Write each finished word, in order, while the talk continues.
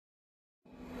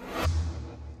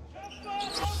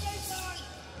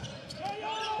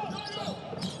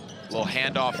Little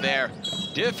handoff there.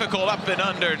 Difficult up and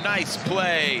under, nice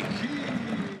play.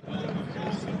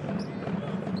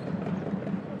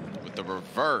 With the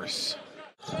reverse.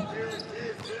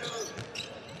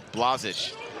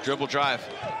 Blazic, dribble drive.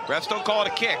 Refs don't call it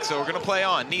a kick, so we're gonna play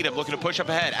on. Needham looking to push up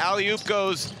ahead. Alley-oop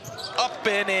goes up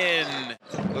and in.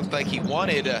 Looked like he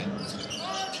wanted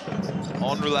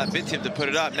Onrulat Bitim to put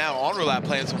it up. Now Onrulat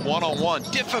playing some one-on-one.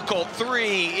 Difficult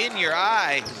three in your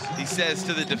eye, he says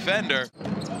to the defender.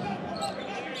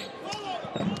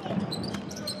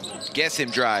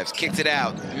 Gesim drives, kicks it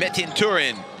out. Metin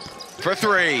Turin for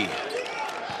three.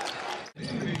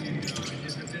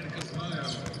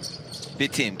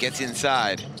 Bitim gets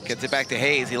inside, gets it back to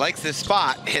Hayes. He likes this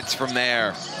spot, hits from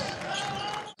there.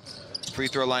 Free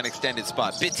throw line extended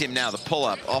spot. Bitim now, the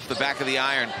pull-up off the back of the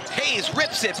iron. Hayes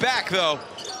rips it back, though.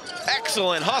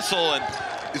 Excellent hustle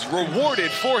and is rewarded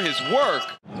for his work.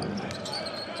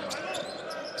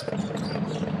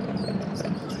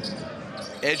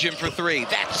 Edge him for three.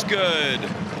 That's good.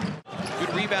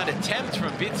 Good rebound attempt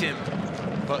from Bitim,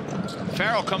 but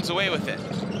Farrell comes away with it.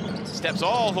 Steps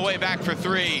all the way back for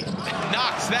three.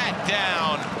 Knocks that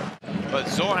down. But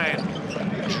Zoran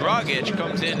Dragic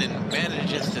comes in and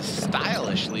manages to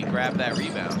stylishly grab that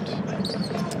rebound.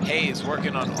 Hayes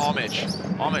working on Omic.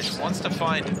 Omic wants to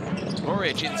find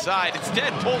Boric inside.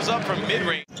 Instead pulls up from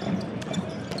mid-range.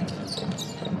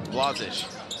 Blazic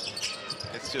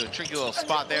gets to a tricky little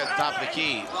spot there at the top of the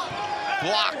key.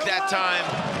 Blocked that time,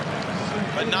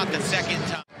 but not the second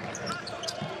time.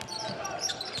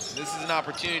 This is an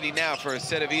opportunity now for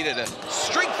Cedevita to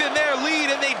strengthen their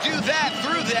lead, and they do that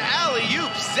through the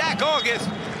alley-oop. Zach August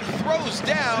throws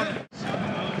down.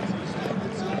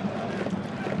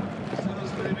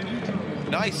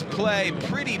 Nice play,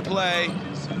 pretty play.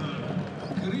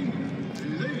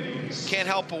 Can't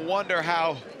help but wonder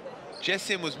how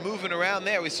Gesim was moving around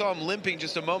there. We saw him limping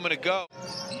just a moment ago.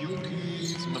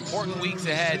 Some important weeks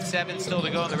ahead, 7 still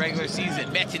to go in the regular season.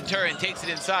 Metin Turin takes it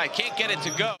inside, can't get it to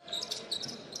go.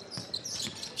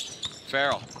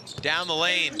 Farrell down the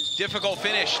lane, difficult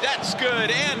finish. That's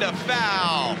good, and a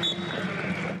foul.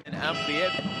 And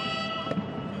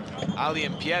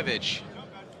Olimpijevich,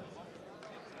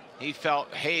 he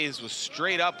felt Hayes was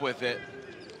straight up with it.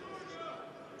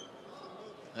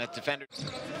 That defender,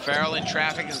 Farrell in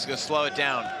traffic, and is going to slow it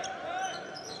down.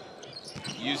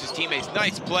 Use his teammates.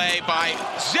 Nice play by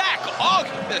Zach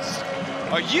August.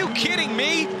 Are you kidding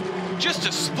me? Just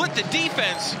to split the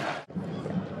defense.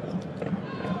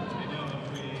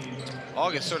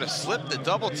 August sort of slipped the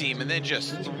double team and then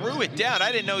just threw it down.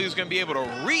 I didn't know he was going to be able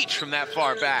to reach from that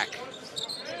far back.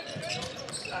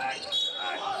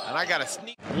 And I got a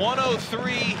sneak.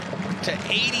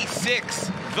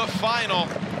 103-86, the final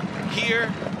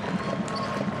here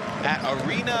at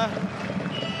Arena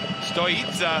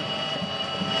Stojica.